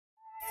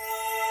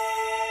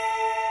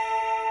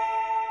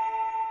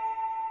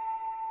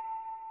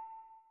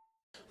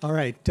All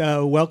right,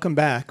 welcome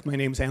back. My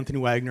name is Anthony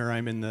Wagner.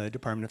 I'm in the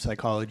Department of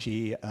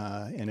Psychology,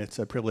 and it's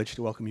a privilege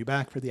to welcome you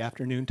back for the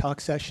afternoon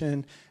talk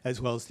session, as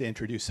well as to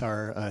introduce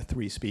our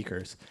three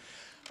speakers.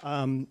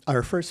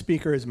 Our first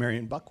speaker is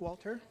Marion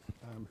Buckwalter,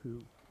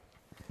 who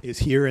is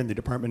here in the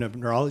Department of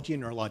Neurology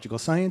and Neurological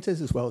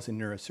Sciences, as well as in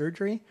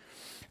neurosurgery.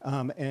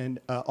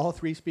 All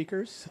three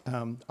speakers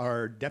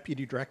are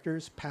deputy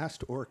directors,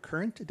 past or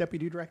current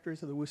deputy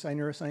directors of the Tsai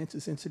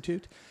Neurosciences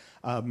Institute.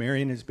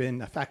 Marion has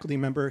been a faculty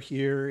member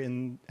here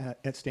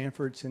at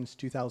Stanford since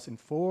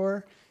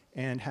 2004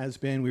 and has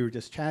been, we were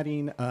just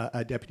chatting,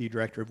 a deputy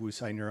director of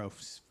Tsai Neuro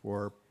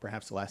for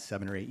perhaps the last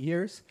 7 or 8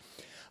 years.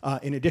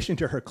 In addition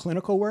to her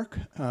clinical work,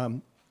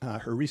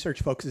 her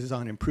research focuses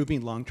on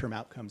improving long-term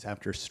outcomes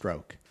after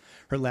stroke.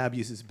 Her lab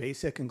uses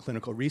basic and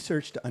clinical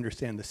research to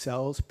understand the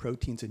cells,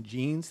 proteins, and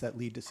genes that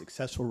lead to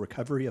successful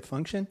recovery of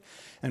function,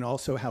 and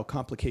also how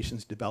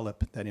complications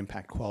develop that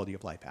impact quality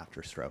of life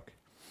after stroke.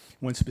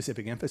 One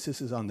specific emphasis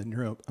is on the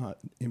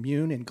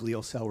neuroimmune and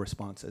glial cell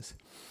responses.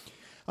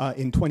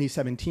 In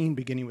 2017,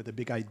 beginning with the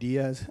Big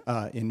Ideas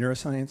in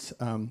Neuroscience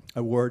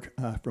Award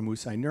from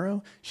Tsai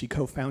Neuro, she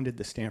co-founded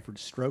the Stanford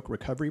Stroke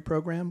Recovery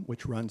Program,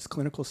 which runs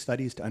clinical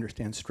studies to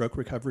understand stroke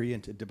recovery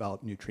and to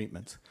develop new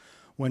treatments.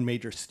 One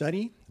major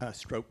study,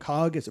 Stroke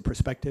COG, is a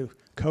prospective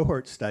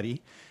cohort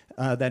study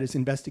that is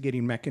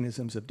investigating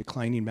mechanisms of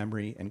declining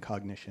memory and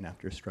cognition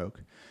after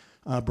stroke.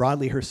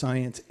 Broadly, her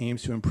science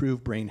aims to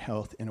improve brain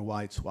health in a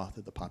wide swath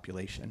of the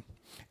population.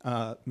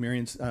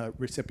 Marion's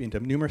recipient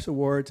of numerous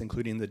awards,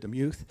 including the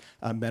Demuth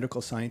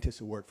Medical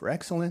Scientist Award for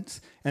Excellence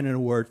and an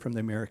award from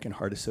the American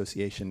Heart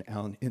Association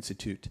Allen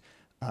Institute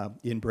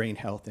in Brain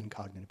Health and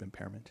Cognitive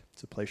Impairment.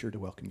 It's a pleasure to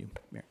welcome you,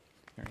 Marion.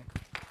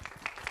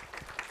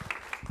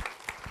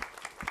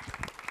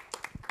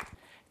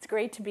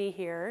 Great to be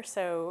here.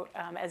 So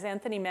as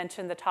Anthony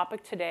mentioned, the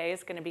topic today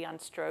is going to be on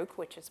stroke,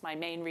 which is my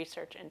main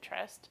research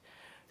interest.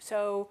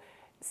 So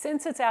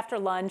since it's after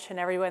lunch and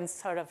everyone's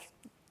sort of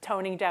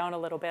toning down a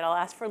little bit, I'll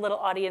ask for a little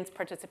audience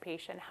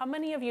participation. How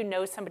many of you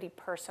know somebody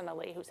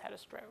personally who's had a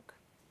stroke?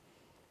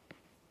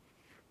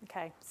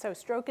 Okay, so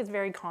stroke is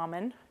very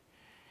common.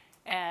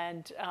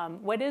 And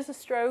what is a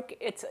stroke?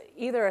 It's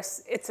either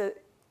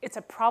it's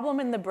a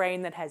problem in the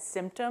brain that has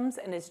symptoms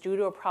and is due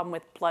to a problem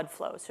with blood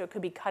flow. So it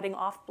could be cutting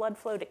off blood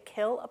flow to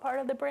kill a part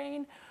of the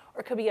brain,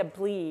 or it could be a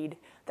bleed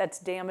that's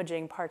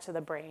damaging parts of the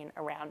brain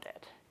around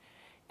it.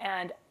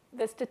 And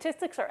the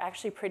statistics are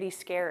actually pretty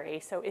scary.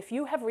 So if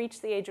you have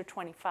reached the age of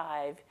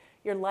 25,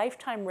 your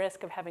lifetime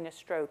risk of having a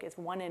stroke is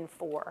 1 in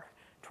 4.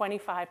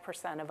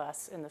 25% of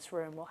us in this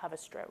room will have a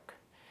stroke.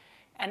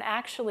 And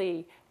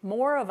actually,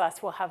 more of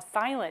us will have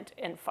silent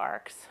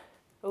infarcts.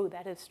 Oh,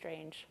 that is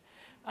strange.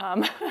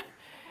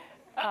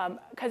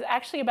 Because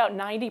actually about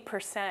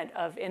 90%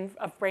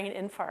 of brain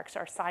infarcts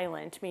are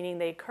silent, meaning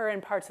they occur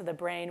in parts of the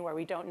brain where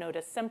we don't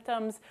notice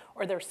symptoms,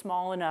 or they're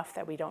small enough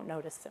that we don't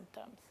notice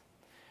symptoms.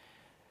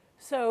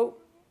 So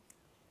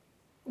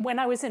when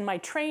I was in my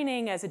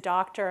training as a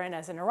doctor and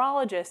as a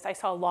neurologist, I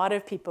saw a lot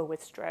of people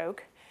with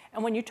stroke.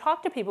 And when you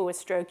talk to people with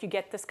stroke, you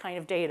get this kind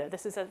of data.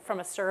 This is from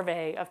a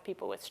survey of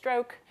people with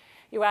stroke.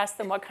 You ask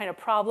them what kind of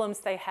problems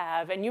they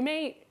have, and you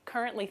may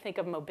currently think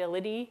of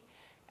mobility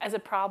as a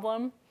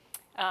problem.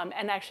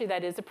 And actually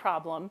that is a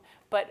problem,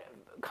 but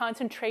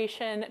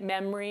concentration,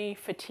 memory,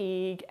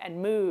 fatigue,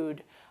 and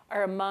mood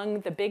are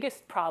among the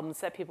biggest problems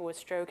that people with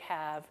stroke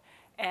have,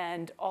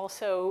 and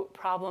also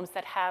problems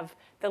that have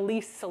the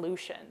least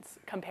solutions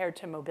compared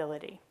to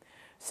mobility.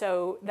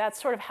 So that's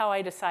sort of how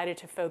I decided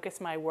to focus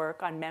my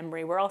work on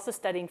memory. We're also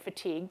studying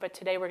fatigue, but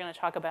today we're going to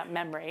talk about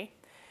memory.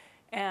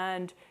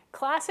 And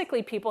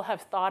classically, people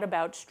have thought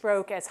about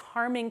stroke as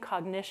harming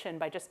cognition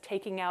by just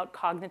taking out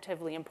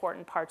cognitively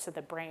important parts of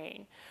the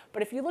brain.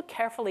 But if you look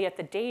carefully at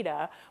the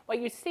data,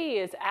 what you see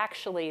is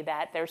actually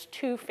that there's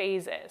 2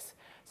 phases.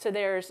 So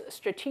there's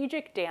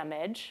strategic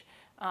damage,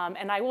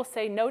 and I will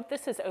say, note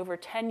this is over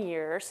 10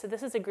 years. So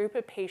this is a group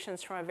of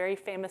patients from a very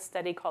famous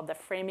study called the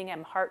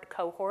Framingham Heart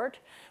Cohort,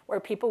 where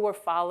people were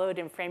followed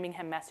in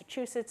Framingham,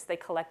 Massachusetts. They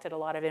collected a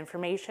lot of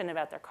information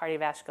about their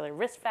cardiovascular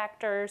risk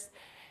factors.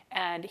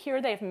 And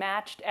here they've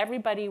matched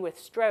everybody with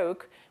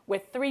stroke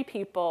with 3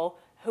 people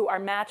who are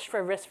matched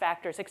for risk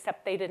factors,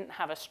 except they didn't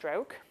have a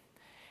stroke.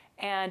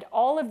 And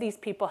all of these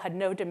people had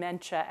no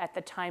dementia at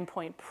the time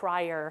point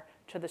prior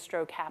to the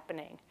stroke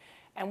happening.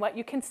 And what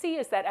you can see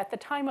is that at the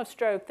time of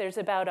stroke, there's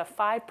about a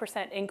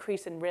 5%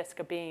 increase in risk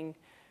of being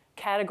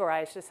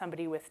categorized as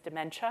somebody with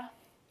dementia.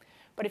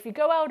 But if you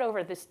go out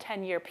over this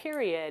 10-year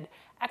period,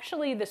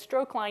 actually the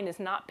stroke line is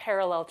not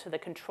parallel to the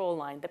control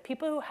line. The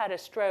people who had a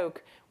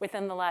stroke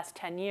within the last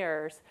 10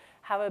 years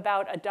have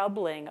about a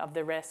doubling of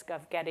the risk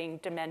of getting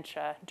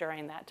dementia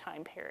during that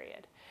time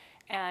period.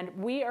 And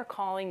we are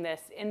calling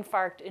this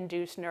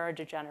infarct-induced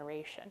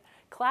neurodegeneration.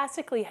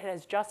 Classically, it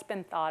has just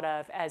been thought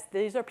of as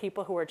these are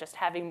people who are just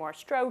having more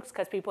strokes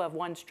because people have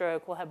 1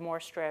 stroke will have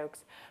more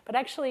strokes. But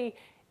actually,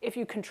 if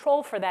you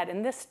control for that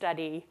in this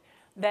study,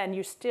 then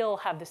you still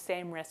have the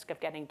same risk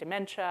of getting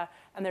dementia.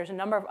 And there's a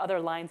number of other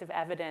lines of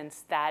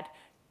evidence that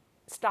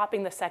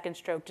stopping the second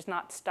stroke does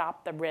not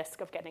stop the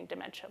risk of getting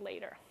dementia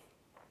later.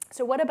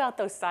 So what about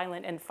those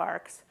silent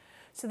infarcts?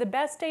 So the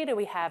best data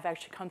we have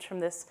actually comes from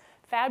this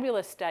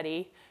fabulous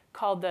study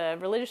called the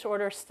Religious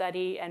Order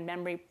Study and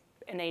Memory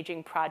and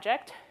Aging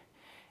Project.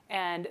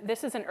 And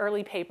this is an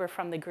early paper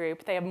from the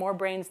group. They have more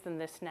brains than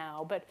this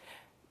now, but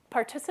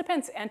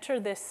participants enter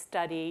this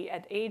study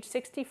at age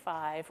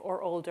 65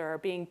 or older,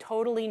 being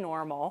totally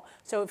normal.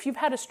 So if you've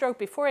had a stroke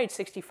before age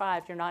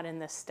 65, you're not in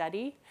this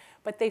study,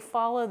 but they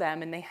follow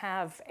them and they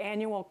have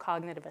annual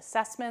cognitive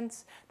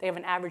assessments. They have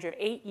an average of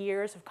 8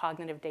 years of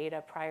cognitive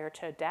data prior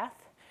to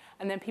death.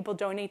 And then people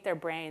donate their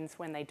brains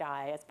when they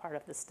die as part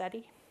of the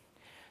study.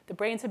 The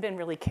brains have been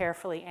really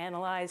carefully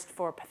analyzed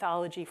for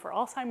pathology for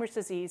Alzheimer's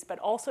disease, but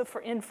also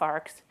for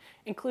infarcts,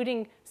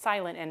 including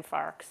silent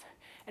infarcts.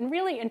 And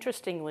really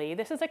interestingly,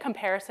 this is a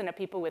comparison of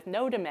people with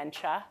no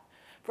dementia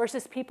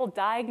versus people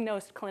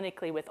diagnosed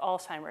clinically with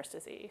Alzheimer's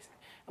disease.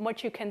 And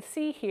what you can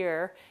see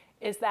here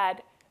is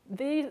that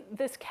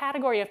this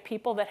category of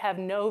people that have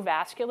no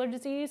vascular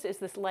disease is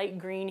this light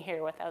green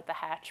here without the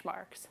hatch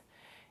marks.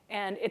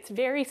 And it's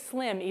very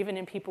slim even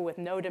in people with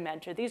no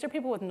dementia. These are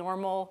people with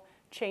normal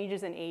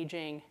changes in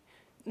aging,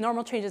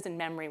 normal changes in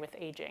memory with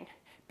aging.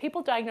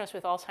 People diagnosed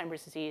with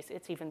Alzheimer's disease,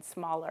 it's even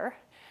smaller.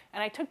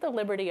 And I took the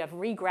liberty of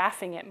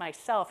regraphing it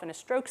myself in a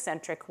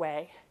stroke-centric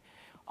way.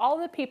 All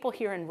the people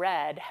here in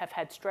red have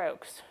had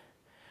strokes.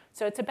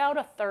 So it's about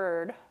a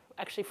third,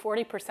 actually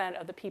 40%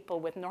 of the people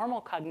with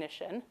normal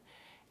cognition,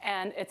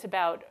 and it's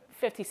about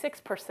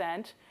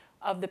 56%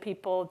 of the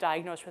people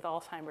diagnosed with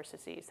Alzheimer's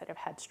disease that have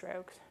had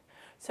strokes.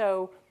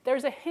 So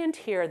there's a hint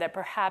here that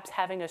perhaps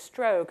having a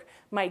stroke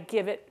might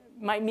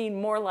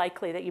mean more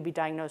likely that you'd be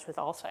diagnosed with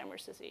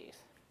Alzheimer's disease.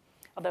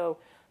 Although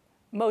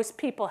most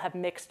people have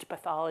mixed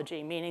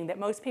pathology, meaning that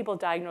most people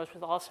diagnosed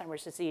with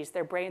Alzheimer's disease,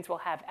 their brains will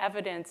have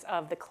evidence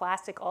of the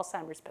classic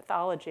Alzheimer's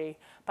pathology,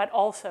 but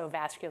also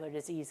vascular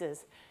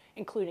diseases,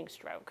 including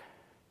stroke.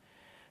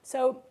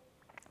 So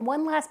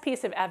one last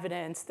piece of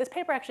evidence, this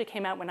paper actually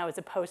came out when I was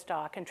a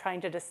postdoc and trying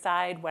to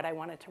decide what I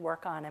wanted to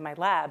work on in my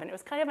lab, and it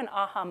was kind of an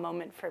aha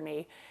moment for me.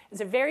 It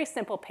was a very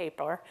simple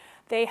paper.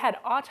 They had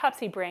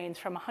autopsy brains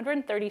from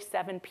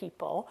 137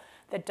 people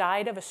that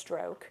died of a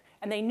stroke,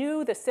 and they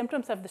knew the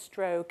symptoms of the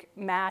stroke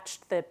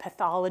matched the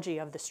pathology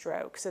of the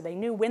stroke. So they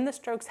knew when the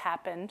strokes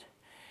happened,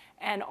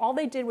 and all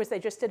they did was they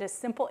just did a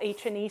simple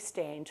H&E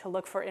stain to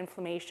look for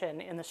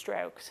inflammation in the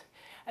strokes.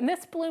 And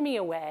this blew me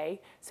away.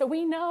 So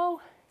we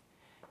know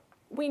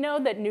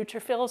that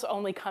neutrophils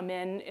only come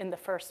in the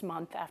first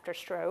month after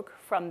stroke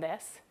from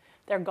this.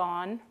 They're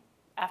gone.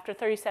 After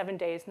 37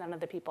 days, none of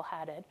the people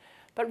had it.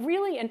 But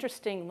really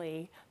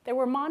interestingly, there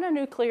were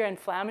mononuclear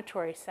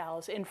inflammatory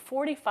cells in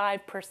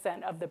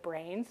 45% of the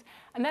brains,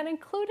 and that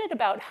included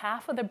about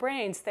half of the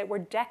brains that were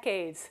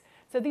decades.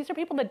 So these are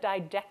people that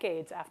died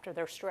decades after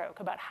their stroke.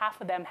 About half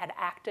of them had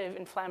active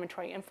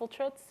inflammatory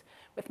infiltrates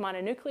with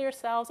mononuclear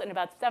cells, and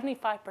about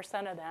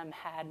 75% of them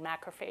had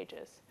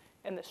macrophages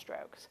in the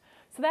strokes.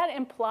 So that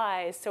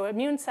implies, so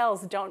immune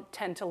cells don't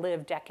tend to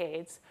live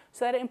decades.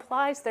 So that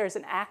implies there's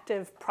an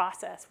active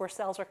process where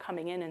cells are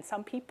coming in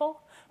some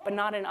people, but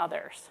not in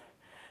others.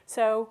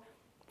 So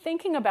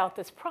thinking about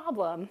this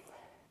problem,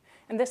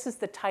 and this is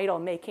the title,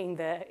 Making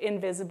the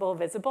Invisible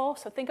Visible.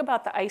 So think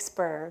about the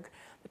iceberg.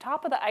 The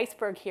top of the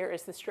iceberg here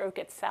is the stroke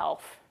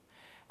itself.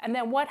 And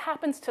then what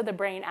happens to the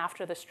brain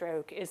after the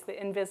stroke is the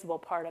invisible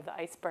part of the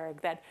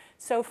iceberg that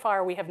so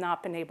far we have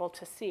not been able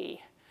to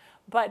see.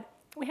 But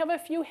we have a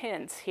few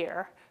hints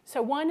here.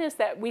 So one is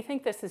that we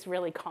think this is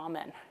really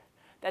common,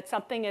 that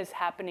something is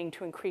happening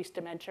to increase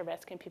dementia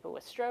risk in people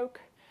with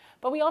stroke.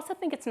 But we also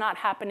think it's not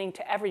happening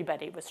to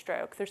everybody with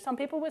stroke. There's some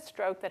people with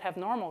stroke that have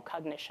normal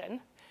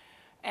cognition.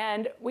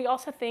 And we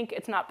also think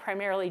it's not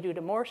primarily due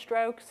to more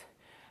strokes.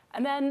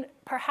 And then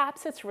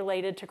perhaps it's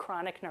related to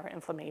chronic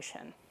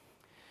neuroinflammation.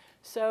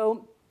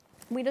 So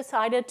we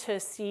decided to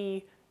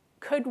see,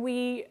 could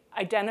we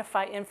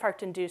identify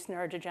infarct-induced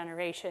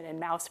neurodegeneration in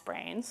mouse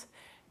brains?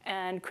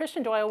 And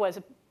Christian Doyle was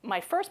my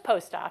first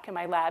postdoc in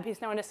my lab.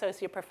 He's now an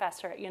associate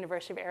professor at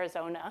University of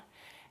Arizona.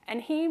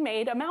 And he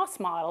made a mouse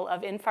model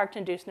of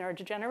infarct-induced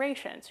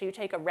neurodegeneration. So you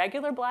take a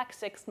regular black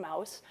 6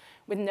 mouse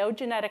with no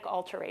genetic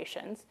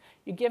alterations.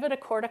 You give it a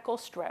cortical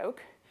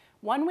stroke.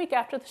 1 week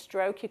after the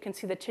stroke, you can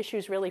see the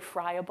tissue's really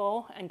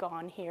friable and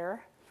gone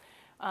here.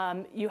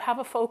 You have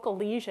a focal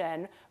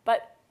lesion,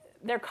 but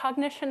their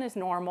cognition is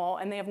normal,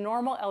 and they have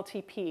normal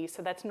LTP,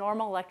 so that's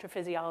normal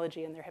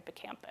electrophysiology in their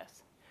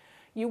hippocampus.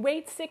 You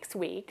wait 6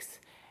 weeks,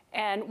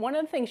 and one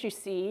of the things you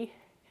see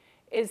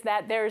is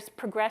that there's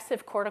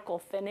progressive cortical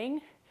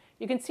thinning.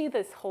 You can see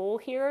this hole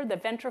here. The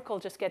ventricle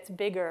just gets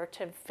bigger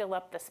to fill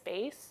up the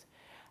space.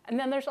 And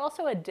then there's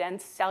also a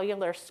dense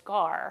cellular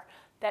scar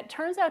that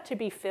turns out to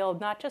be filled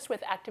not just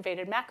with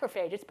activated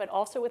macrophages, but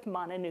also with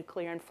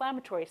mononuclear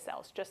inflammatory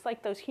cells, just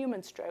like those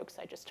human strokes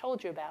I just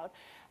told you about.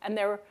 And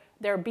there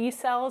are B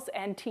cells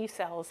and T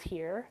cells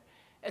here,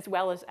 as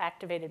well as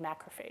activated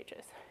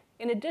macrophages.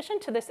 In addition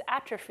to this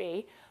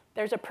atrophy,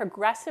 there's a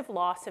progressive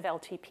loss of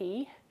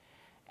LTP,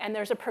 And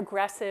there's a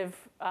progressive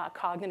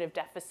cognitive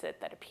deficit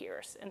that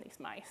appears in these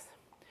mice.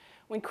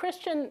 When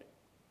Christian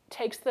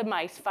takes the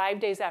mice 5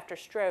 days after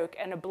stroke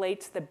and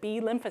ablates the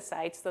B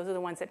lymphocytes, those are the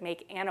ones that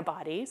make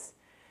antibodies,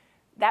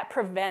 that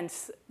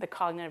prevents the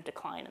cognitive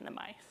decline in the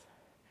mice.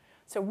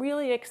 So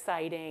really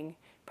exciting.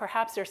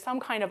 Perhaps there's some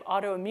kind of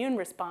autoimmune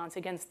response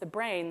against the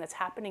brain that's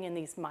happening in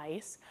these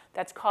mice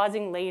that's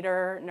causing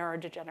later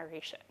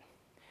neurodegeneration.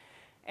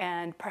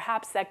 And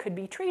perhaps that could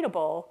be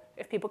treatable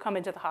if people come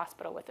into the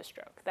hospital with a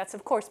stroke. That's,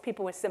 of course,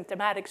 people with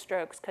symptomatic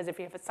strokes, because if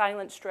you have a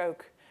silent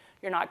stroke,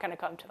 you're not going to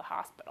come to the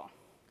hospital.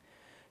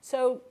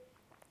 So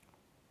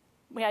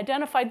we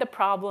identified the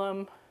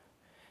problem,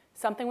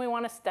 something we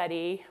want to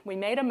study. We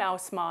made a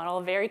mouse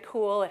model, very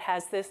cool. It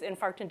has this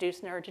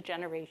infarct-induced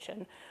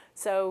neurodegeneration.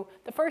 So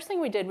the first thing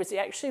we did was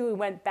we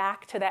went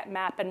back to that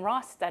Map and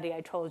Ross study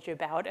I told you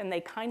about, and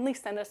they kindly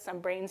sent us some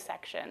brain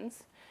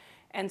sections.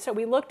 And so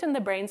we looked in the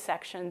brain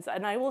sections,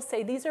 and I will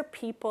say these are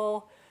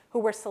people who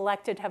were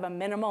selected to have a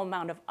minimal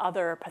amount of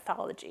other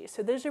pathology.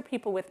 So these are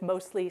people with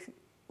mostly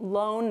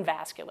lone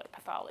vascular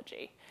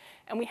pathology.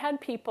 And we had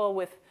people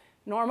with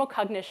normal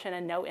cognition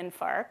and no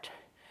infarct.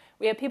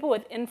 We had people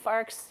with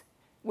infarcts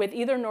with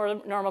either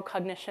normal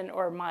cognition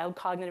or mild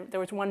cognitive. There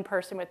was one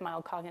person with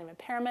mild cognitive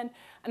impairment.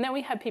 And then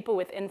we had people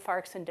with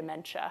infarcts and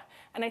dementia.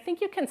 And I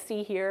think you can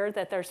see here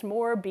that there's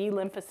more B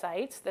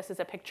lymphocytes. This is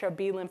a picture of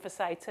B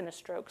lymphocytes in a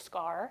stroke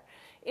scar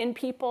in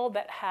people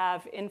that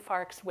have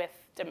infarcts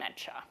with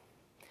dementia.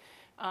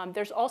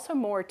 There's also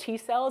more T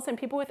cells in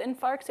people with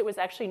infarcts. It was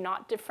actually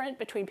not different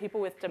between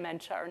people with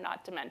dementia or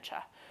not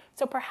dementia.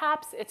 So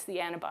perhaps it's the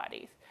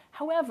antibodies.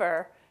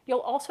 However, you'll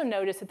also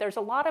notice that there's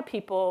a lot of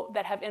people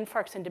that have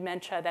infarcts and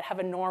dementia that have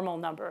a normal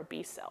number of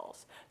B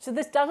cells. So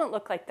this doesn't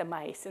look like the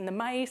mice. In the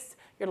mice,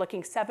 you're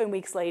looking 7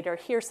 weeks later.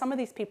 Here, some of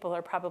these people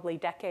are probably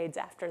decades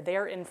after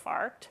their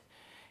infarct.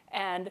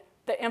 And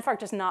the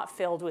infarct is not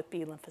filled with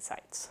B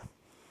lymphocytes.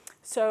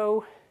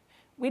 So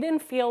we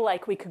didn't feel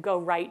like we could go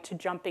right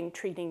to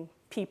treating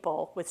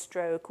people with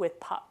stroke with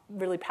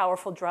really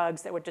powerful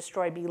drugs that would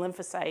destroy B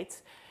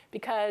lymphocytes,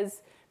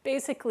 because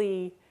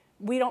basically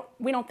we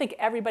don't think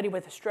everybody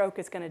with a stroke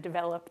is going to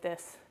develop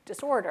this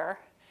disorder,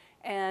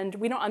 and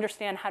we don't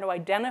understand how to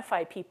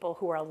identify people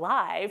who are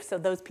alive. So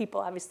those people,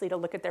 obviously, to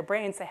look at their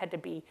brains, they had to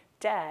be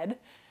dead.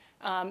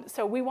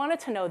 So we wanted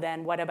to know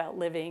then, what about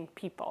living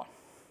people?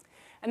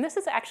 And this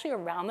is actually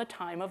around the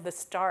time of the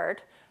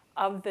start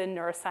of the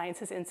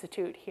Neurosciences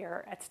Institute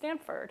here at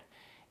Stanford.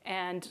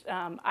 And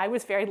I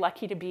was very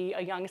lucky to be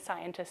a young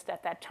scientist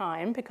at that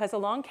time, because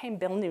along came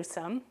Bill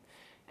Newsom.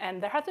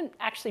 And there hasn't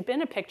actually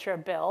been a picture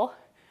of Bill,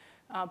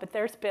 but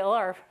there's Bill,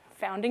 our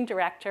founding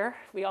director.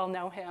 We all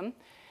know him.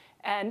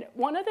 And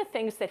one of the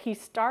things that he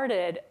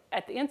started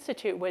at the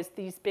Institute was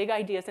these Big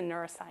Ideas in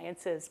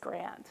Neurosciences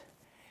grant.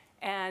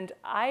 And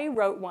I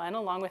wrote one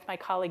along with my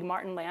colleague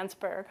Martin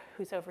Landsberg,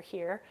 who's over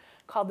here,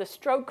 called the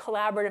Stroke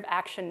Collaborative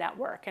Action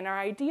Network. And our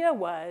idea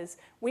was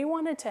we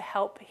wanted to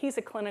help. He's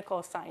a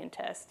clinical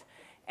scientist,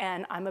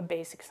 and I'm a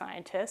basic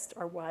scientist,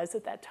 or was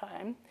at that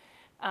time.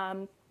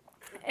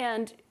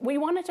 And we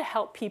wanted to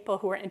help people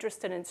who are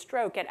interested in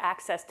stroke get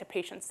access to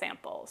patient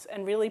samples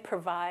and really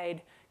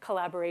provide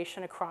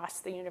collaboration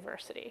across the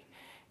university.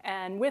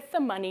 And with the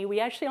money, we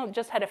actually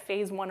just had a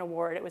phase 1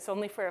 award. It was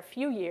only for a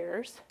few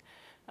years.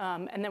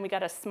 And then we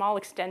got a small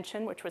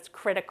extension, which was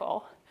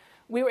critical.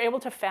 We were able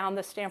to found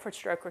the Stanford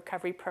Stroke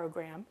Recovery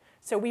Program.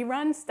 So we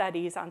run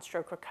studies on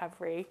stroke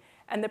recovery,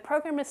 and the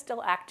program is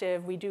still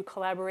active. We do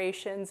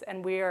collaborations,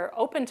 and we are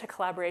open to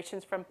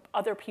collaborations from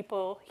other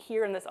people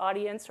here in this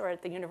audience or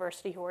at the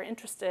university who are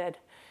interested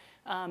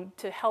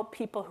to help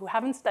people who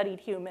haven't studied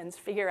humans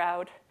figure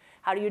out,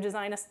 how do you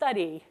design a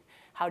study?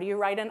 How do you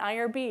write an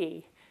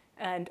IRB?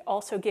 And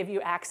also give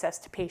you access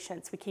to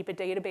patients. We keep a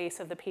database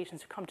of the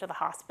patients who come to the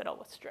hospital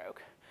with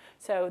stroke.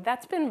 So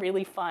that's been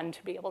really fun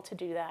to be able to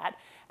do that.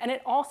 And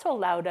it also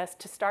allowed us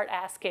to start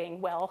asking,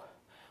 well,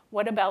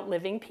 what about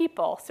living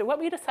people? So what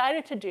we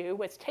decided to do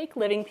was take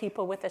living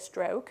people with a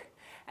stroke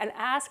and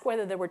ask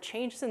whether there were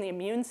changes in the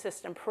immune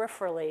system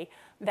peripherally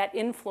that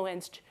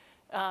influenced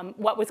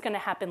what was going to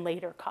happen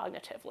later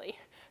cognitively.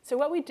 So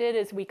what we did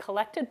is we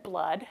collected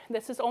blood.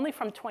 This is only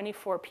from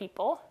 24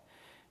 people.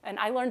 And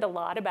I learned a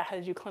lot about how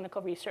to do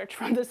clinical research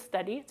from this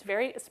study.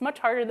 It's much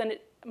harder than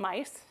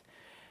mice.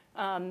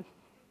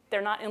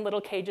 They're not in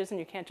little cages, and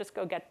you can't just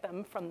go get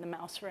them from the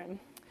mouse room.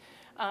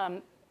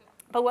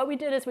 But what we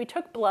did is we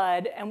took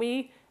blood, and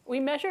we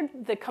measured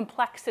the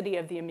complexity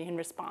of the immune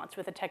response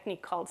with a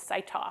technique called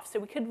CyTOF. So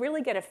we could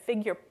really get a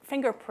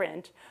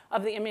fingerprint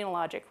of the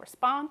immunologic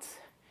response.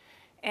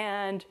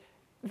 And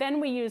then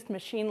we used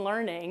machine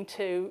learning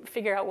to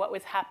figure out what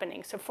was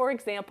happening. So for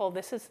example,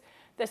 this is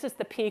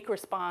the peak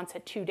response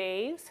at 2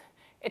 days.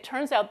 It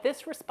turns out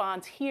this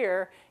response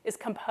here is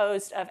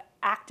composed of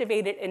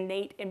activated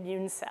innate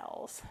immune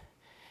cells.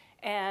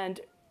 And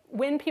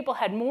when people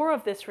had more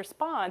of this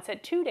response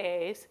at 2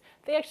 days,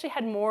 they actually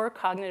had more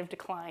cognitive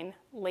decline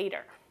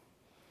later,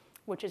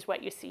 which is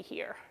what you see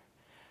here.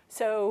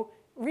 So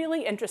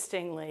really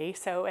interestingly,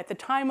 so at the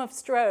time of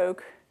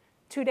stroke,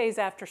 2 days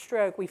after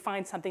stroke, we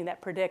find something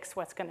that predicts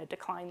what's going to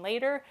decline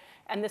later.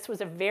 And this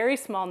was a very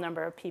small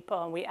number of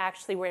people, and we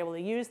actually were able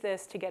to use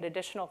this to get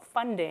additional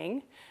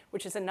funding,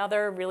 which is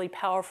another really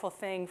powerful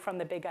thing from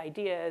the big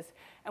ideas.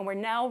 And we're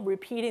now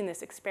repeating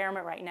this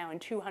experiment right now in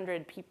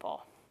 200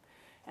 people.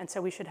 And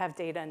so we should have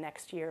data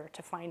next year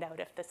to find out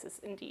if this is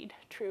indeed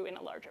true in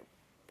a larger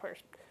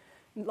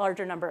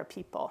number of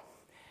people.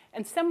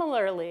 And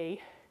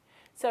similarly,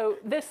 so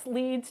this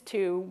leads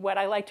to what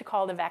I like to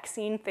call the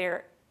vaccine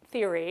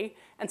theory.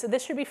 And so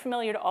this should be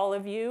familiar to all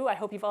of you. I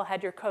hope you've all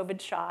had your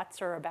COVID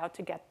shots or are about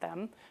to get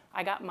them.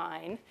 I got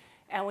mine.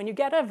 And when you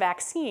get a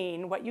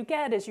vaccine, what you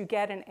get is you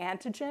get an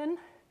antigen,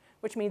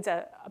 which means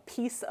a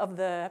piece of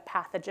the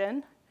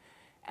pathogen.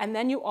 And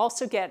then you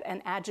also get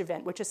an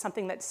adjuvant, which is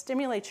something that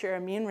stimulates your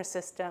immune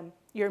system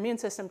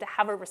to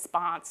have a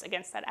response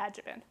against that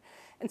adjuvant.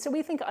 And so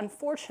we think,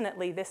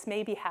 unfortunately, this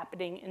may be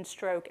happening in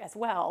stroke as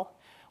well.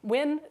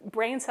 When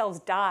brain cells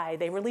die,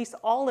 they release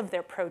all of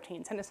their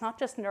proteins. And it's not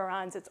just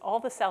neurons, it's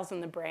all the cells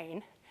in the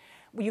brain.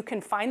 You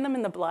can find them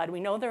in the blood. We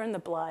know they're in the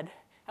blood.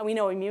 And we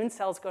know immune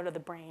cells go to the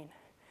brain.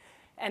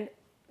 And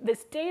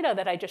this data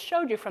that I just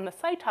showed you from the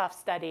Tsai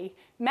study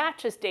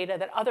matches data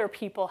that other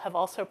people have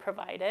also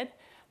provided,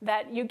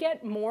 that you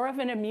get more of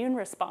an immune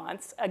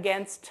response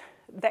against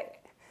that.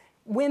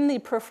 When the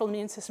peripheral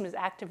immune system is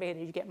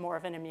activated, you get more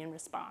of an immune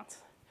response.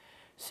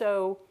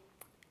 So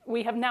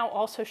we have now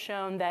also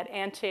shown that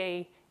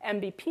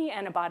anti-MBP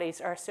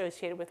antibodies are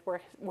associated with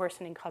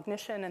worsening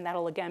cognition, and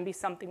that'll again be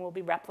something we'll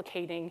be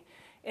replicating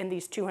in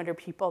these 200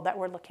 people that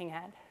we're looking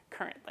at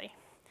currently.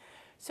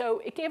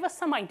 So it gave us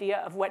some idea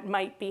of what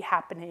might be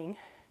happening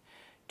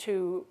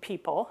to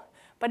people,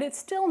 but it's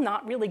still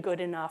not really good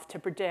enough to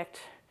predict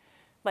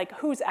like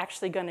who's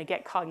actually going to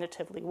get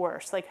cognitively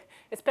worse, like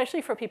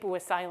especially for people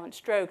with silent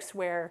strokes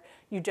where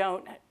they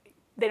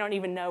don't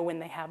even know when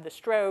they have the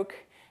stroke,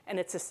 and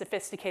it's a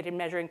sophisticated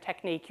measuring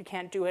technique. You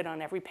can't do it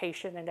on every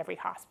patient in every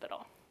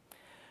hospital.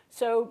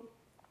 So,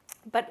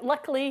 but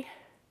luckily,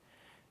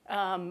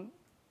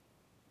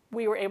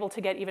 we were able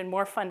to get even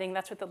more funding.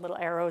 That's what the little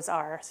arrows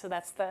are. So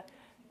that's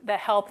the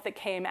help that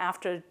came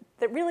after,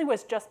 that really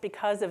was just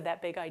because of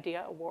that Big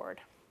Idea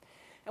Award.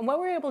 And what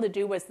we were able to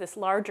do was this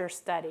larger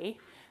study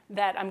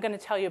that I'm going to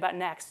tell you about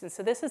next. And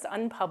so this is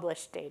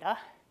unpublished data.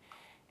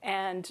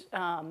 And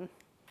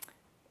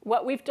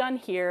what we've done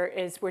here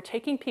is we're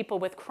taking people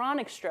with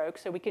chronic stroke,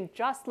 so we can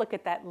just look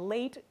at that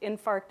late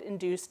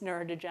infarct-induced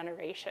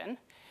neurodegeneration.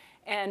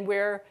 And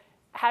we're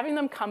having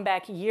them come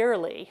back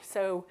yearly.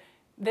 So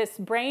this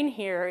brain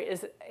here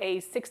is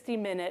a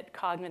 60-minute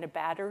cognitive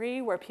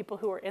battery where people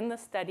who are in the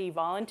study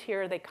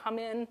volunteer. They come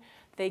in,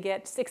 they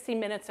get 60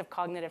 minutes of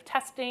cognitive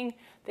testing.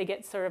 They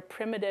get sort of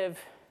primitive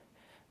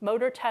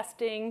motor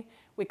testing.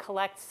 We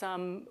collect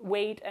some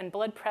weight and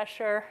blood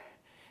pressure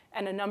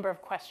and a number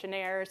of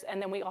questionnaires,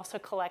 and then we also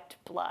collect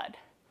blood.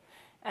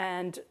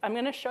 And I'm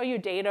going to show you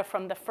data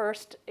from the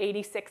first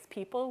 86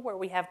 people where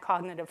we have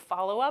cognitive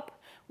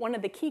follow-up. One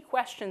of the key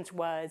questions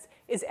was,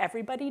 is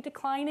everybody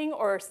declining,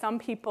 or are some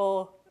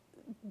people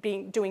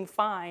doing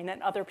fine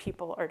and other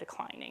people are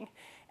declining?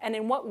 And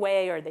in what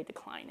way are they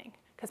declining?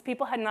 Because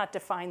people had not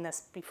defined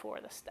this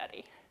before the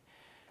study.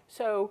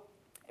 So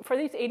for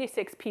these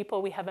 86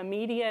 people, we have a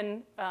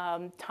median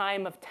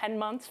time of 10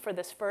 months for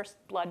this first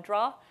blood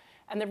draw.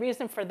 And the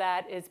reason for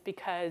that is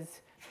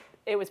because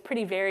it was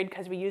pretty varied,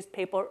 because we used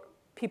people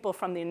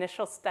from the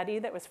initial study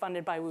that was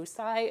funded by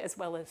Tsai, as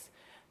well as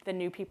the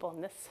new people in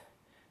this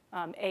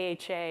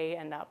AHA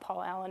and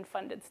Paul Allen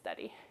funded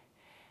study.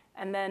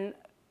 And then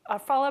our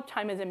follow-up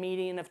time is a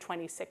median of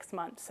 26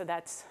 months. So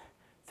that's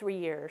 3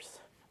 years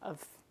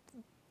of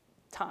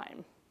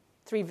time,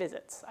 3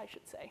 visits, I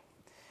should say.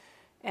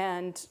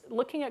 And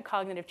looking at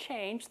cognitive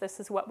change, this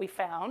is what we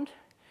found.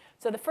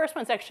 So the first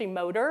one's actually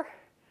motor,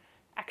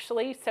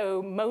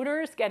 So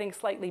motor is getting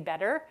slightly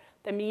better.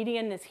 The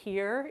median is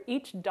here.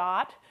 Each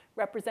dot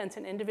represents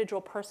an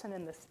individual person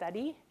in the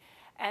study.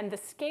 And the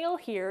scale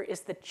here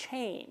is the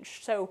change.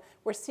 So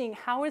we're seeing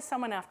how is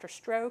someone after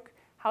stroke,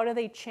 how do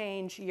they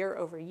change year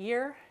over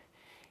year?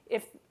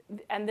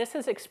 And this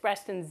is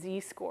expressed in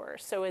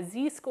z-scores. So a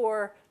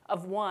z-score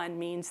of 1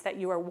 means that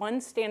you are 1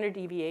 standard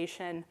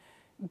deviation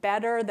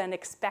better than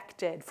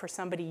expected for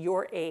somebody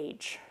your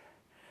age.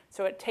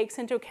 So it takes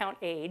into account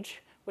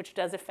age, which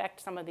does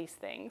affect some of these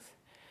things.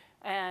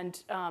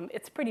 And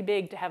it's pretty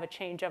big to have a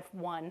change of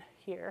 1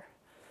 here.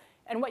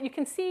 And what you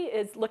can see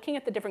is, looking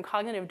at the different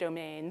cognitive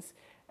domains,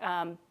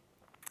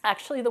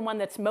 actually the one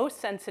that's most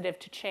sensitive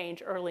to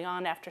change early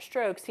on after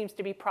stroke seems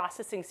to be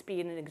processing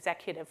speed and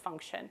executive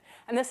function.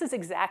 And this is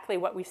exactly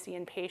what we see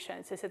in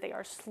patients, is that they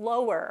are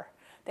slower.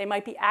 They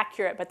might be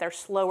accurate, but they're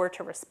slower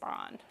to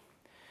respond.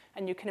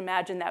 And you can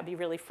imagine that would be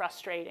really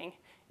frustrating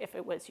if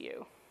it was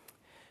you.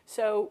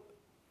 So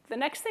the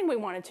next thing we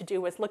wanted to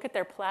do was look at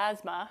their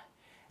plasma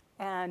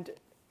and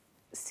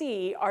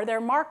see, are there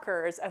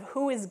markers of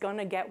who is going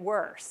to get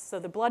worse? So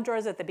the blood draw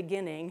is at the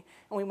beginning,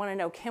 and we want to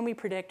know, can we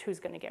predict who's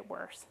going to get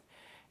worse?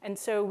 And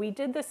so we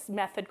did this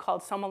method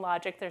called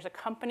SomaLogic. There's a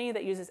company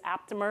that uses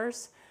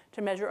aptamers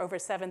to measure over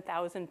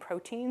 7,000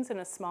 proteins in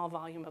a small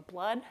volume of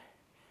blood.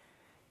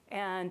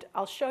 And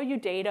I'll show you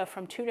data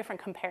from 2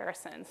 different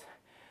comparisons.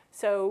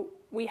 So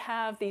we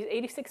have these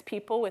 86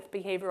 people with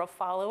behavioral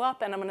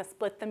follow-up, and I'm going to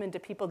split them into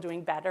people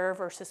doing better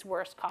versus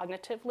worse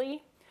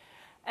cognitively.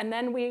 And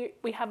then we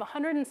have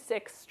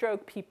 106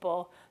 stroke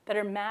people that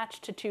are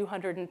matched to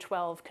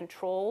 212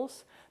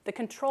 controls. The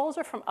controls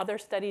are from other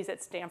studies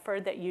at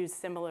Stanford that use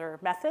similar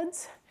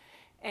methods,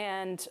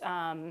 and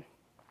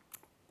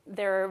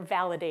they're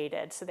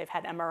validated. So they've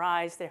had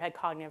MRIs, they've had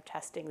cognitive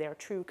testing, they're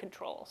true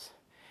controls.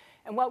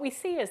 And what we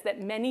see is that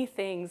many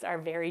things are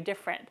very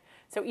different.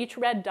 So each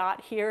red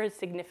dot here is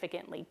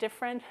significantly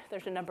different.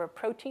 There's a number of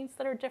proteins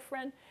that are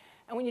different.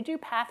 And when you do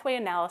pathway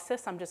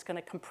analysis, I'm just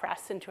going to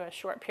compress into a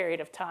short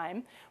period of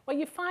time, what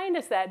you find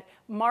is that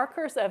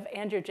markers of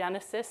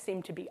angiogenesis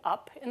seem to be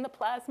up in the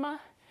plasma,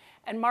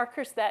 and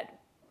markers that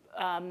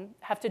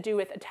have to do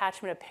with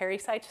attachment of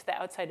pericytes to the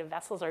outside of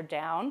vessels are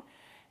down.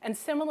 And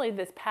similarly,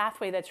 this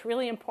pathway that's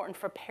really important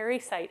for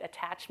pericyte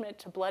attachment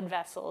to blood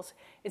vessels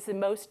is the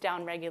most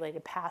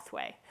downregulated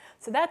pathway.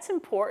 So that's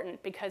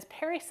important because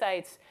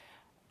pericytes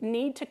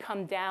need to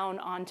come down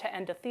onto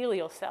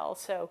endothelial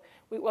cells. So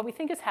what we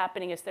think is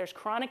happening is there's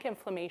chronic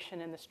inflammation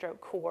in the stroke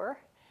core,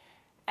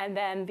 and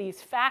then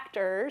these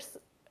factors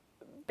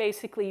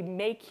basically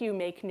make you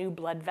make new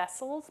blood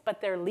vessels,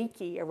 but they're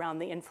leaky around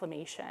the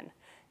inflammation.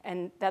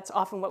 And that's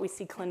often what we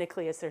see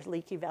clinically is there's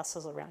leaky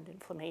vessels around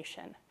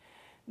inflammation.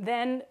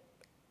 Then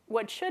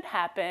what should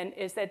happen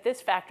is that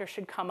this factor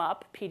should come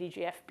up,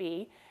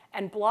 PDGFB,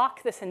 and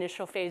block this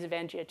initial phase of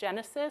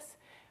angiogenesis,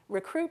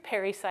 recruit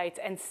pericytes,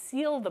 and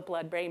seal the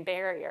blood-brain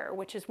barrier,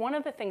 which is one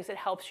of the things that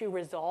helps you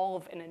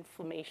resolve an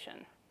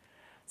inflammation.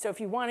 So if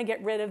you want to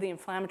get rid of the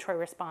inflammatory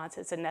response,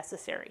 it's a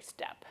necessary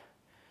step.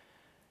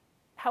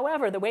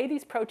 However, the way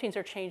these proteins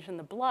are changed in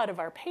the blood of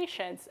our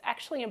patients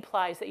actually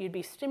implies that you'd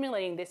be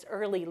stimulating this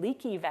early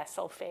leaky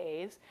vessel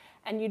phase,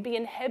 and you'd be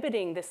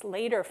inhibiting this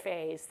later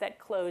phase that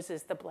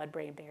closes the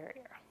blood-brain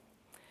barrier.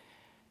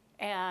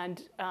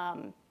 And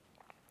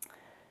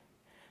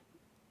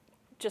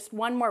just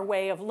one more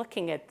way of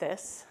looking at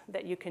this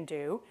that you can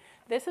do.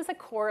 This is a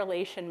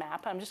correlation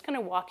map. I'm just going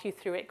to walk you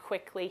through it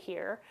quickly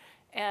here.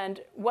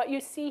 And what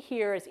you see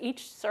here is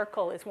each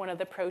circle is one of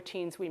the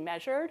proteins we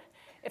measured.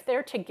 If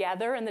they're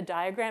together in the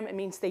diagram, it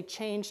means they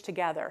change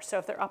together. So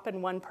if they're up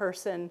in one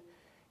person,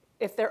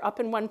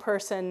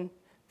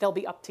 they'll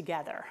be up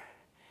together.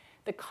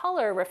 The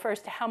color refers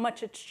to how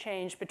much it's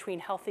changed between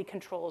healthy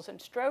controls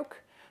and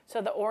stroke.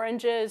 So the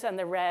oranges and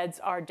the reds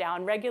are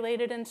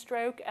downregulated in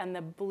stroke, and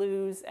the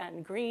blues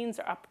and greens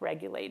are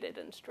upregulated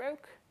in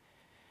stroke.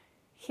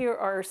 Here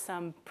are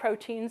some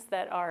proteins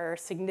that are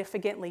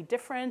significantly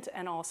different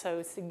and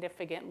also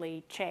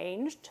significantly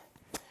changed.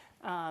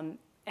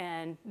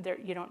 And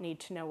you don't need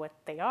to know what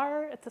they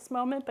are at this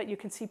moment, but you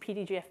can see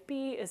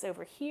PDGFB is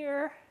over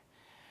here.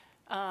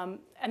 And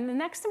the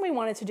next thing we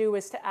wanted to do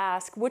was to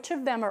ask which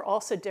of them are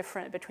also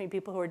different between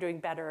people who are doing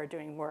better or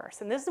doing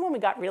worse. And this is when we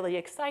got really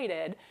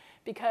excited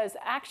because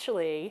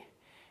actually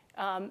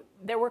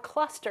there were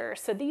clusters.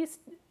 So these,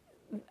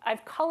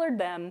 I've colored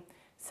them.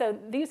 So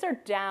these are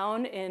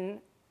down in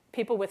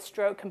people with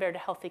stroke compared to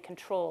healthy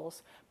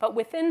controls. But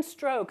within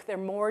stroke, they're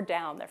more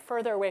down. They're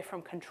further away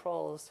from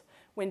controls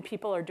when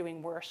people are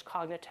doing worse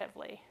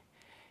cognitively.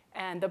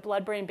 And the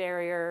blood-brain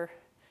barrier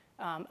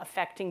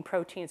affecting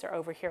proteins are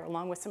over here,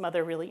 along with some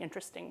other really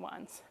interesting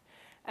ones.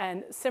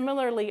 And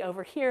similarly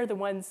over here, the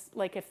ones,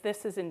 like if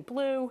this is in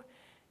blue,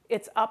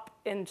 it's up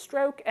in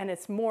stroke, and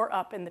it's more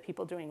up in the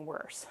people doing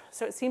worse.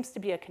 So it seems to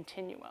be a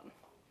continuum.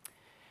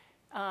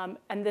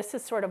 And this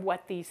is sort of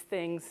what these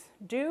things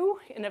do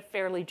in a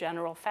fairly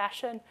general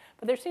fashion.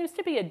 But there seems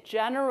to be a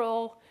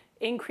general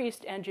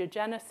increased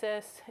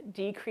angiogenesis,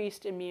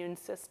 decreased immune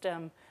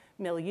system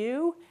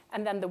milieu,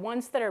 and then the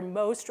ones that are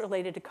most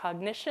related to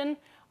cognition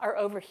are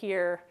over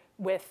here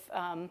with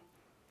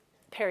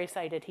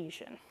pericyte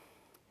adhesion.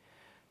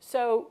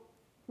 So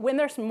when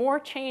there's more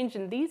change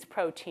in these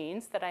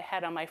proteins that I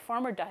had on my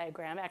former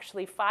diagram,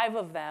 actually 5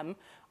 of them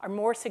are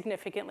more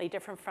significantly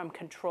different from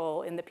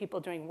control in the people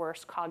doing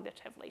worse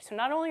cognitively. So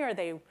not only are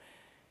they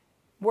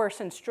worse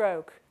in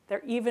stroke,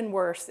 they're even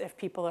worse if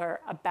people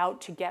are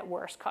about to get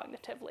worse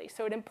cognitively.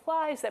 So it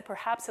implies that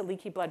perhaps a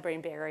leaky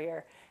blood-brain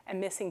barrier and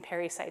missing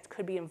pericytes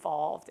could be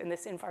involved in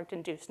this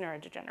infarct-induced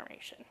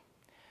neurodegeneration.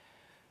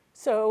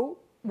 So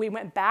we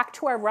went back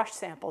to our Rush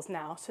samples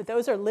now. So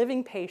those are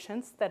living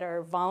patients that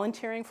are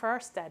volunteering for our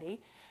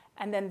study.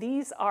 And then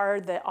these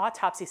are the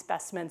autopsy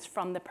specimens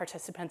from the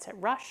participants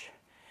at Rush.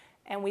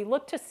 And we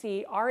look to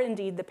see, are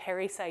indeed the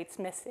pericytes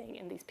missing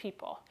in these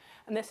people?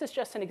 And this is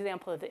just an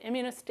example of the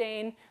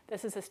immunostain.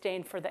 This is a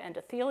stain for the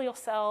endothelial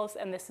cells,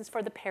 and this is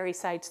for the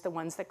pericytes, the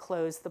ones that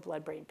close the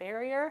blood-brain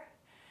barrier.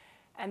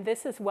 And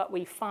this is what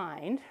we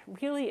find,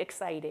 really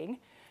exciting.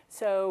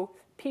 So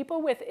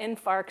people with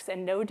infarcts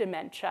and no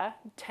dementia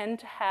tend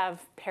to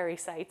have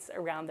pericytes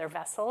around their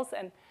vessels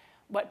and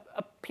what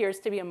appears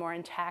to be a more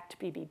intact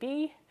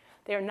BBB.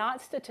 They are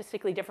not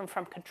statistically different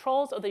from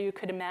controls, although you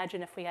could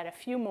imagine if we had a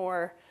few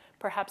more,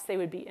 perhaps they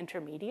would be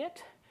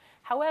intermediate.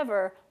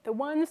 However, the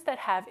ones that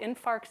have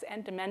infarcts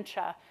and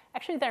dementia,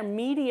 actually their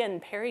median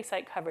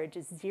pericyte coverage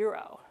is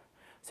 0.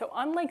 So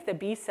unlike the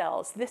B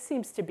cells, this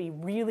seems to be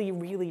really,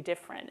 really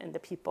different in the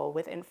people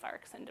with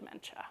infarcts and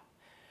dementia.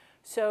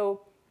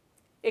 So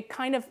it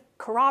kind of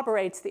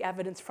corroborates the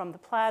evidence from the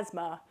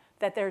plasma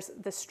that there's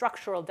the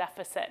structural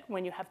deficit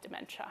when you have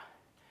dementia.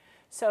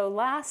 So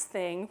last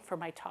thing for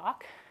my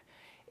talk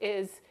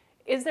is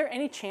there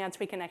any chance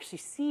we can actually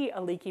see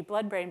a leaky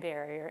blood-brain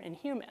barrier in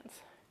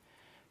humans?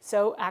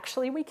 So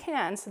actually we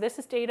can. So this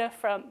is data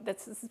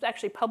this is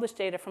actually published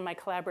data from my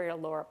collaborator,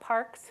 Laura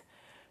Parks.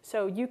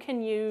 So you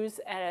can use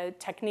a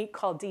technique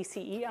called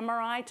DCE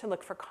MRI to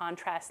look for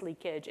contrast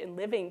leakage in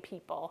living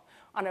people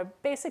on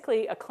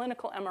basically a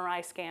clinical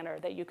MRI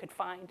scanner that you could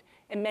find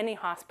in many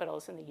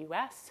hospitals in the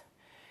US.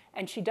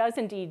 And she does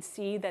indeed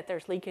see that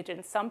there's leakage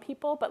in some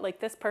people, but like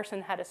this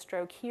person had a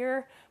stroke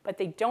here, but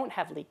they don't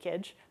have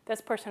leakage.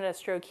 This person had a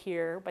stroke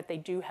here, but they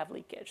do have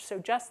leakage. So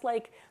just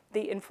like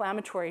the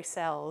inflammatory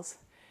cells,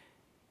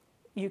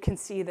 you can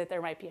see that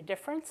there might be a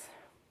difference.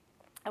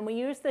 And we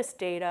use this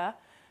data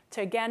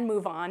to again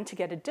move on to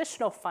get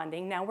additional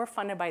funding. Now we're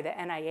funded by the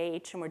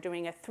NIH, and we're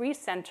doing a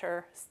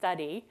 3-center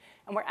study,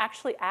 and we're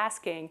actually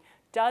asking,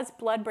 does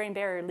blood-brain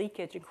barrier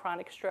leakage in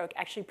chronic stroke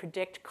actually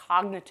predict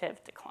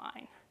cognitive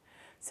decline?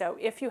 So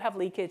if you have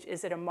leakage,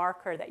 is it a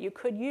marker that you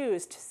could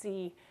use to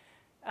see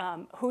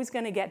who's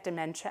going to get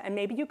dementia? And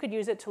maybe you could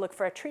use it to look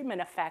for a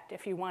treatment effect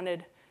if you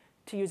wanted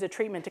to use a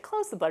treatment to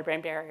close the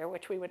blood-brain barrier,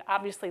 which we would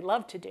obviously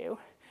love to do.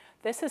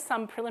 This is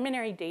some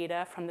preliminary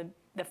data from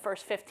the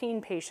first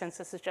 15 patients.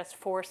 This is just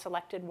 4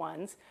 selected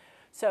ones.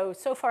 So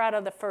far out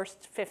of the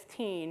first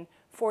 15,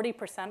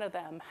 40% of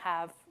them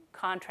have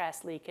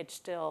contrast leakage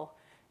still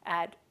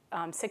at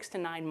 6 to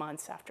 9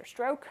 months after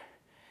stroke.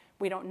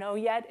 We don't know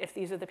yet if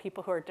these are the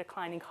people who are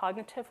declining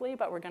cognitively,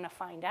 but we're going to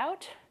find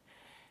out.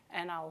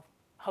 And I'll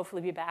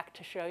hopefully be back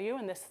to show you.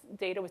 And this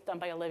data was done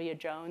by Olivia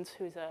Jones,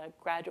 who's a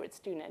graduate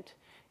student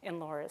in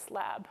Laura's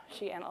lab.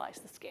 She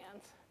analyzed the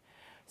scans.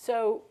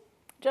 So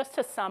just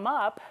to sum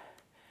up,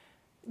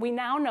 we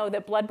now know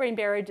that blood-brain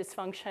barrier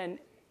dysfunction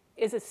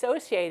is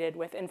associated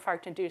with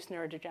infarct-induced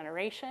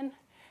neurodegeneration,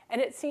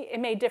 and it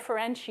may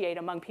differentiate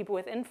among people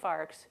with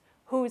infarcts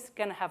who's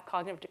going to have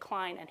cognitive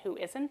decline and who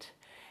isn't.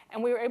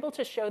 And we were able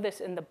to show this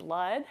in the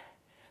blood,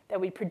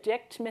 that we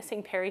predict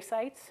missing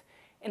pericytes.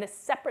 In a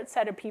separate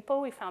set of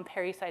people, we found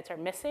pericytes are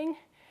missing.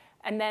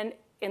 And then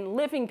in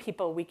living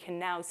people, we can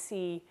now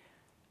see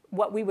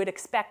what we would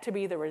expect to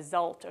be the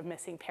result of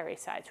missing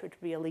pericytes, which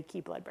would be a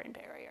leaky blood-brain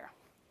barrier.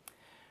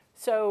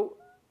 So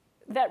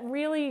that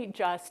really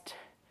just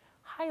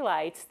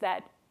highlights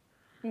that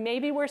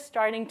maybe we're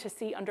starting to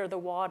see under the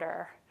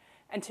water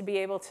and to be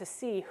able to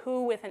see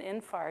who with an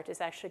infarct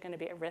is actually going to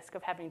be at risk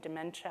of having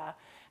dementia.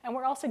 And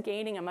we're also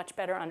gaining a much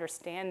better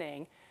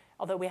understanding,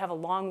 although we have a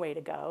long way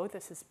to go,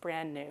 this is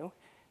brand new,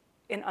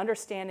 in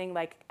understanding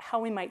like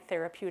how we might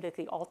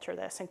therapeutically alter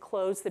this and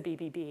close the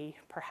BBB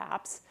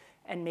perhaps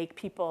and make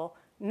people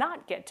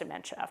not get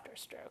dementia after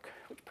stroke,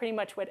 which is pretty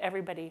much what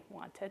everybody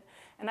wanted.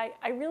 And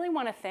I really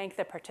want to thank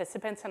the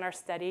participants in our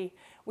study.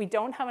 We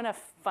don't have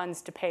enough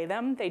funds to pay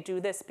them. They do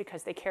this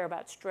because they care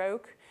about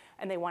stroke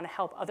and they want to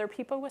help other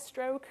people with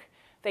stroke.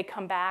 They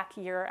come back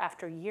year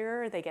after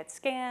year. They get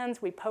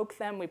scans. We poke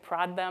them. We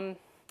prod them.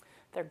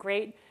 They're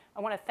great. I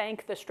want to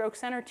thank the stroke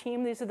center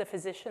team. These are the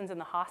physicians in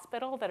the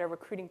hospital that are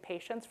recruiting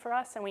patients for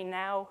us. And we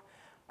now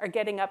are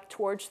getting up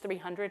towards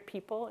 300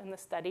 people in the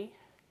study.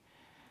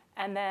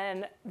 And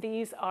then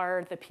these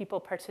are the people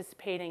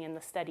participating in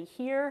the study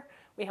here.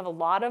 We have a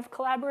lot of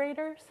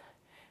collaborators.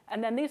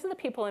 And then these are the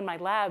people in my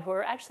lab who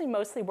are actually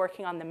mostly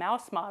working on the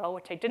mouse model,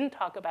 which I didn't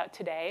talk about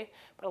today,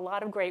 but a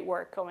lot of great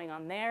work going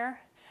on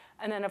there.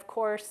 And then, of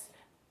course,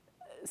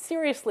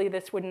 seriously,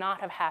 this would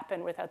not have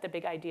happened without the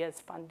Big Ideas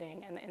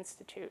funding and the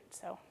Institute.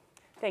 So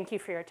thank you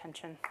for your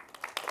attention.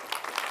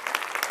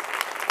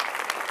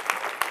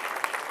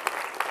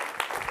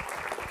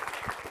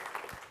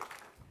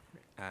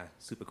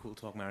 Super cool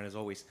talk, Marion, as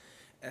always.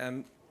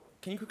 Can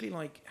you quickly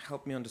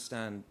help me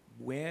understand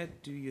where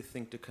do you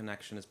think the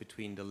connection is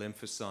between the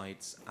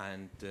lymphocytes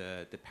and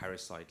the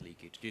pericyte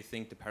leakage? Do you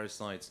think the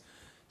pericytes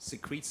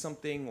secrete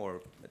something,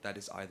 or that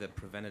is either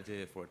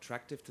preventative or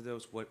attractive to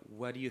those?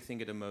 What do you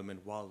think at the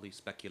moment, wildly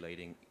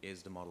speculating,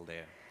 is the model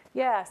there?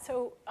 Yeah,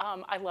 so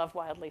I love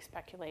wildly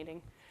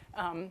speculating.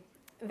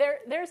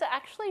 There's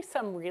actually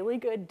some really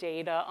good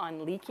data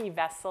on leaky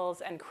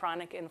vessels and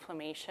chronic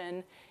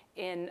inflammation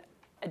in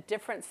a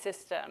different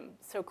system.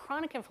 So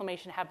chronic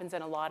inflammation happens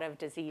in a lot of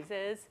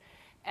diseases.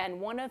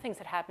 And one of the things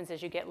that happens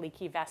is you get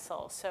leaky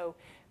vessels. So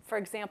for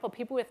example,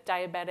 people with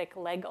diabetic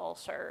leg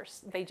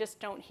ulcers, they just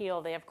don't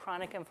heal. They have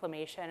chronic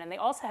inflammation. And they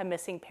also have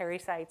missing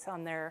pericytes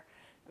on their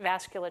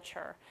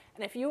vasculature.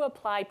 And if you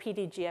apply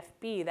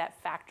PDGFB,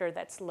 that factor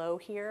that's low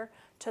here,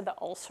 to the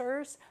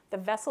ulcers, the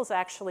vessels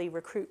actually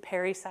recruit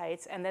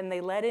pericytes, and then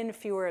they let in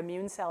fewer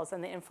immune cells,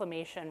 and the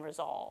inflammation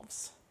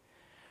resolves.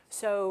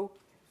 So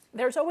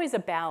there's always a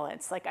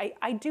balance. Like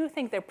I do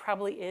think there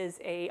probably is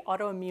a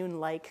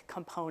autoimmune-like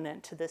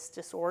component to this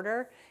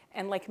disorder.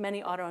 And like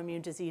many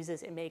autoimmune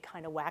diseases, it may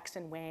kind of wax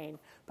and wane.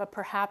 But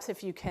perhaps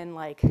if you can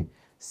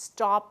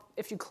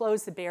if you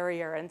close the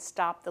barrier and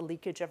stop the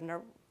leakage of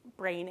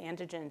brain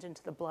antigens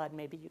into the blood,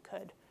 maybe you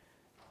could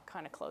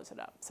kind of close it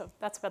up. So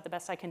that's about the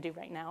best I can do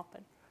right now,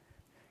 but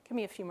give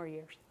me a few more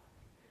years.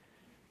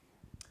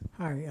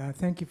 Hi,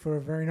 thank you for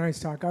a very nice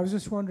talk. I was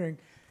just wondering,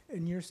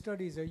 in your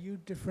studies, are you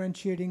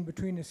differentiating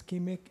between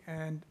ischemic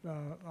and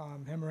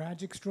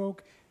hemorrhagic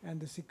stroke, and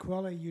the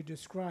sequelae you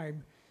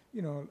described,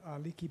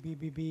 leaky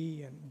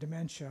BBB and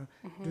dementia,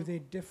 do they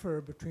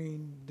differ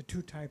between the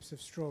two types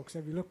of strokes?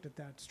 Have you looked at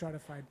that,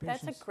 stratified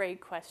patients? That's a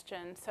great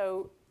question.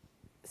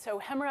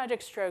 So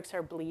hemorrhagic strokes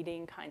are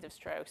bleeding kinds of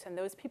strokes, and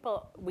those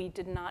people, we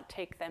did not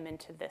take them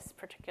into this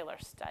particular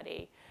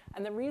study.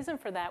 And the reason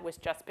for that was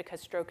just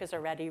because stroke is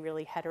already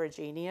really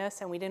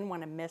heterogeneous, and we didn't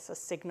want to miss a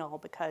signal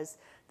because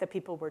the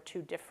people were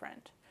too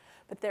different.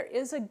 But there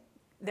is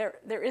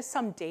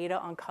some data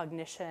on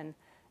cognition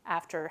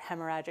after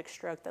hemorrhagic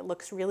stroke that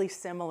looks really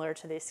similar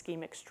to the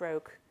ischemic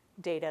stroke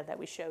data that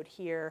we showed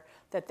here,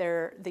 that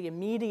the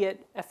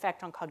immediate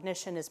effect on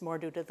cognition is more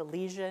due to the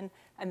lesion,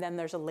 and then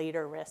there's a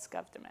later risk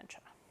of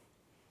dementia.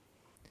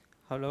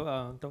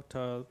 Hello,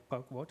 Dr.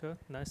 Buckwalter.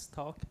 Nice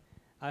talk.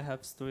 I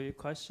have 3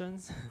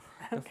 questions.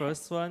 Okay. The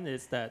first one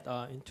is that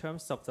in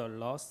terms of the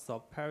loss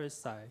of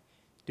parasite,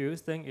 do you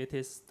think it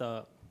is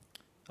the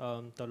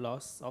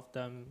loss of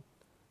them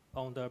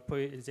on the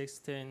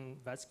pre-existing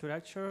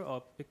vasculature,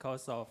 or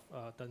because of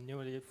the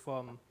newly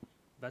formed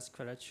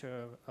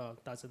vasculature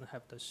doesn't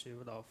have the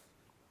shield of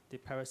the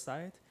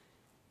parasite?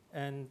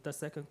 And the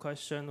second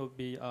question would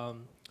be,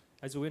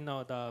 as we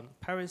know, the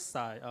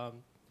parasite,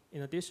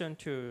 in addition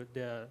to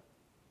the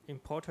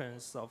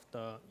importance of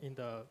in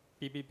the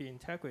BBB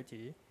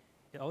integrity,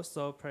 it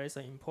also plays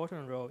an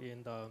important role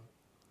in the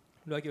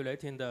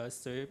regulating the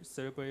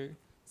cerebral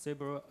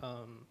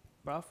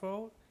blood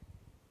flow,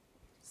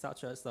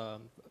 such as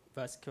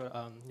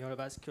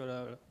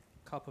neurovascular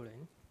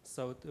coupling.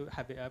 So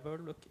have you ever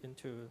looked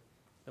into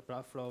the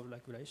blood flow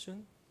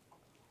regulation?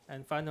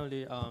 And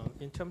finally,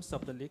 in terms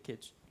of the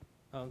leakage,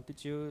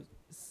 did you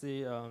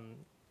see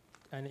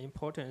any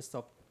importance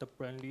of the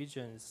brain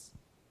regions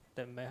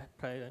that may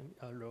play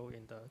a role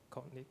in the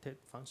cognitive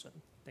function?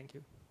 Thank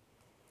you.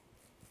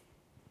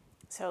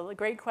 So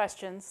great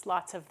questions,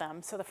 lots of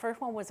them. So the first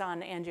one was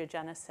on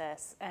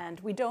angiogenesis, and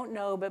we don't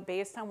know, but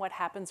based on what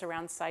happens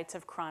around sites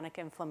of chronic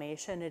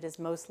inflammation, it is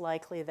most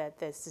likely that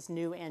this is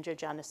new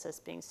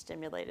angiogenesis being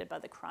stimulated by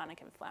the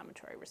chronic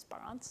inflammatory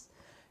response,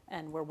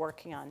 and we're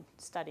working on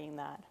studying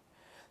that.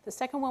 The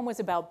second one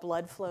was about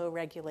blood flow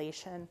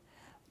regulation.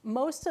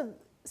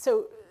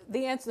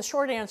 The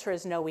short answer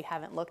is no, we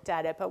haven't looked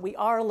at it, but we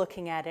are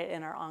looking at it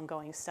in our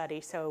ongoing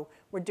study. So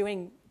we're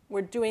doing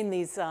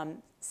these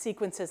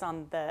sequences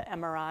on the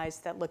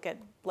MRIs that look at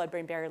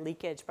blood-brain barrier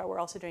leakage, but we're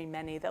also doing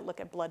many that look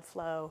at blood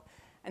flow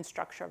and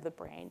structure of the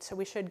brain. So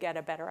we should get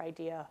a better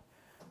idea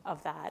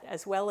of that,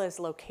 as well as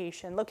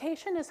location.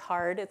 Location is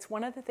hard. It's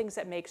one of the things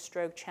that makes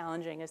stroke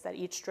challenging, is that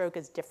each stroke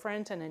is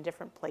different and in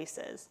different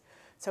places.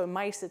 So in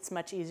mice, it's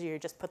much easier.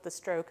 Just put the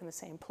stroke in the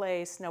same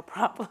place, no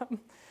problem.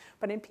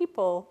 But in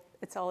people,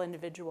 it's all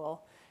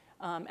individual.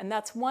 And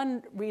that's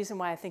one reason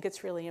why I think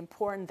it's really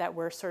important that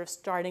we're sort of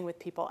starting with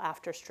people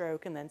after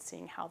stroke and then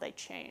seeing how they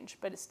change.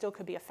 But it still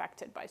could be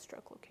affected by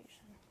stroke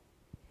location.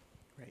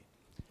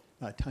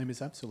 Great. Time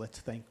is up, so let's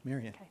thank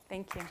Marion. Okay,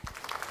 thank you.